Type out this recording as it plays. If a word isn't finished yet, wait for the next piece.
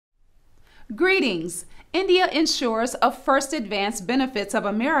Greetings! India Insurers of First Advanced Benefits of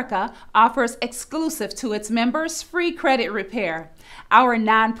America offers exclusive to its members free credit repair. Our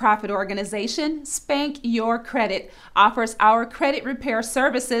nonprofit organization, Spank Your Credit, offers our credit repair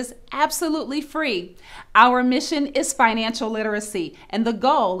services absolutely free. Our mission is financial literacy, and the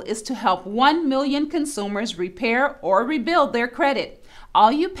goal is to help 1 million consumers repair or rebuild their credit.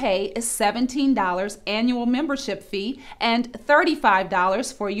 All you pay is $17 annual membership fee and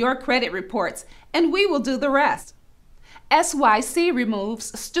 $35 for your credit reports, and we will do the rest. SYC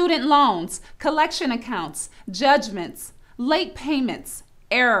removes student loans, collection accounts, judgments, late payments,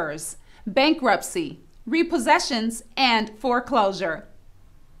 errors, bankruptcy, repossessions, and foreclosure.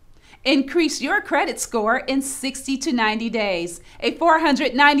 Increase your credit score in 60 to 90 days, a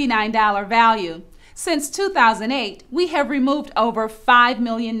 $499 value. Since 2008, we have removed over 5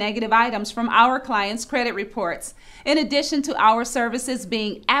 million negative items from our clients' credit reports. In addition to our services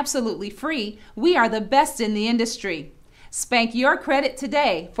being absolutely free, we are the best in the industry. Spank your credit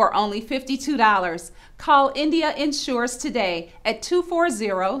today for only $52. Call India Insures today at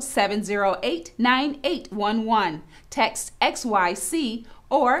 240-708-9811. Text XYC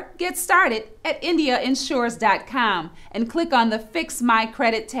or get started at indiainsures.com and click on the Fix My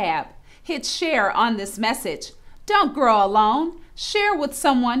Credit tab. Hit share on this message. Don't grow alone. Share with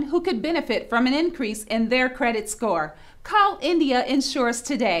someone who could benefit from an increase in their credit score. Call India Insurance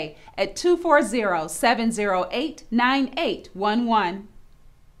today at 240-708-9811.